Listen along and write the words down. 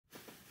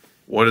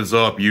What is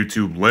up,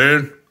 YouTube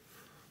land?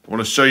 I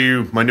want to show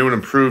you my new and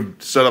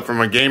improved setup for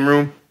my game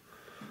room.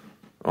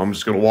 I'm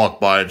just going to walk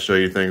by and show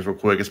you things real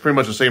quick. It's pretty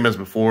much the same as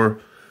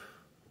before,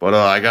 but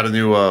I got a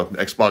new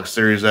Xbox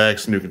Series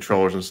X, new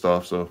controllers and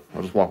stuff, so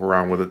I'll just walk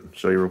around with it and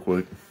show you real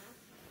quick.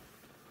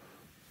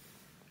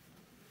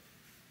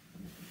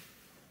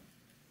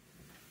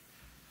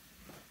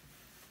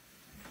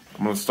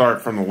 I'm going to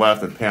start from the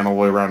left and pan all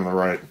the way around to the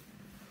right.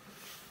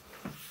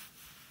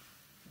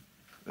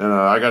 And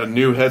I got a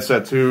new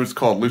headset too. It's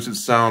called Lucid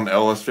Sound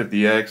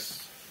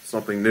LS50X.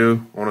 Something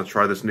new. I want to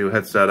try this new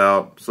headset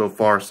out. So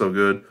far, so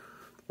good.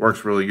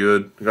 Works really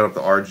good. I got up the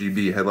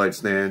RGB headlight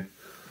stand.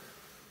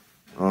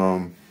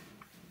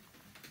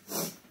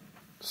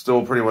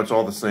 Still pretty much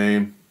all the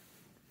same.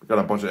 Got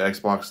a bunch of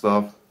Xbox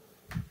stuff.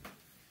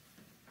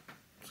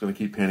 Just going to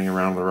keep panning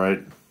around to the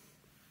right.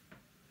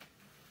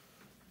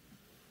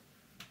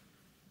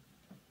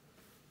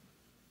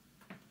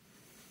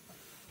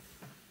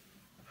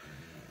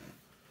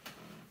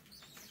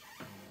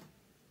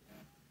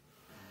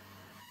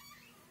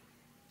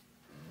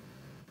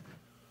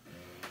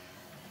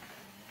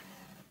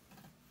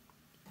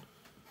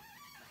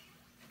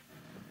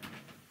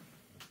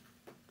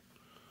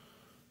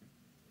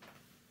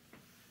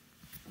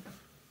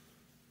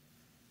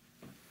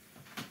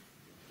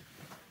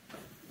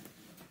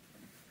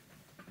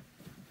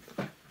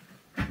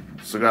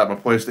 Still got my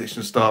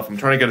PlayStation stuff. I'm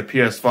trying to get a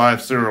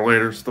PS5 sooner or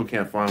later. Still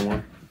can't find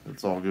one.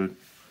 It's all good.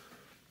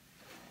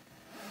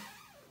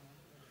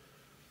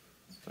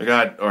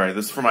 Alright,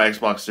 this is for my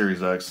Xbox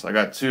Series X. I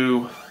got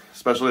two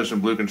special edition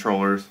blue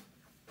controllers.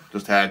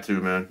 Just had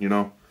to, man, you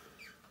know.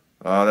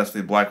 That's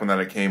the black one that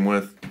it came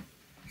with.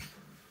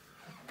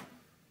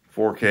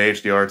 4K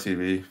HDR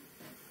TV.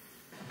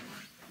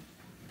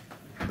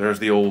 There's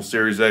the old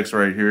Series X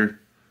right here.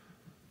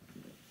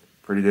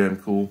 Pretty damn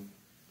cool.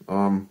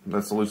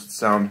 That's the Lucid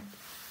Sound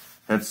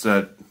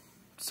headset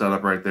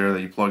setup right there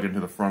that you plug into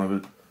the front of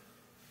it.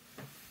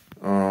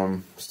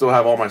 Still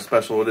have all my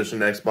special edition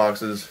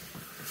Xboxes.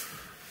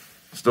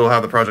 Still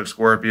have the Project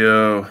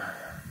Scorpio.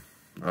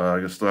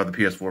 I still have the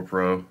PS4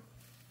 Pro.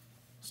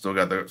 Still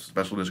got the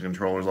special edition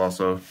controllers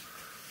also.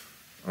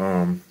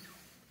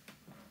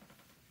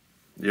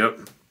 Yep.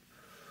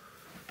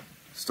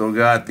 Still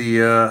got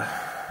the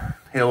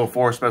Halo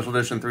 4 Special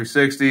Edition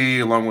 360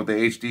 along with the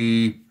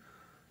HD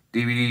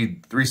DVD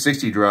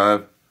 360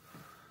 drive.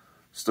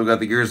 Still got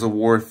the Gears of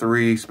War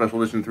 3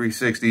 Special Edition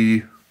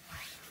 360.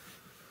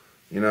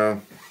 You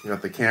know, you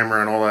got the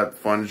camera and all that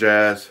fun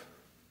jazz.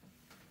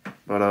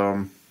 But,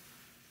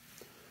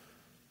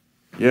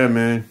 yeah,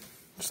 man.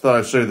 Just thought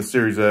I'd show you the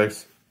Series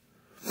X.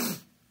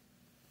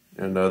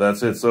 And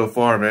that's it so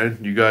far, man.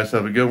 You guys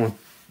have a good one.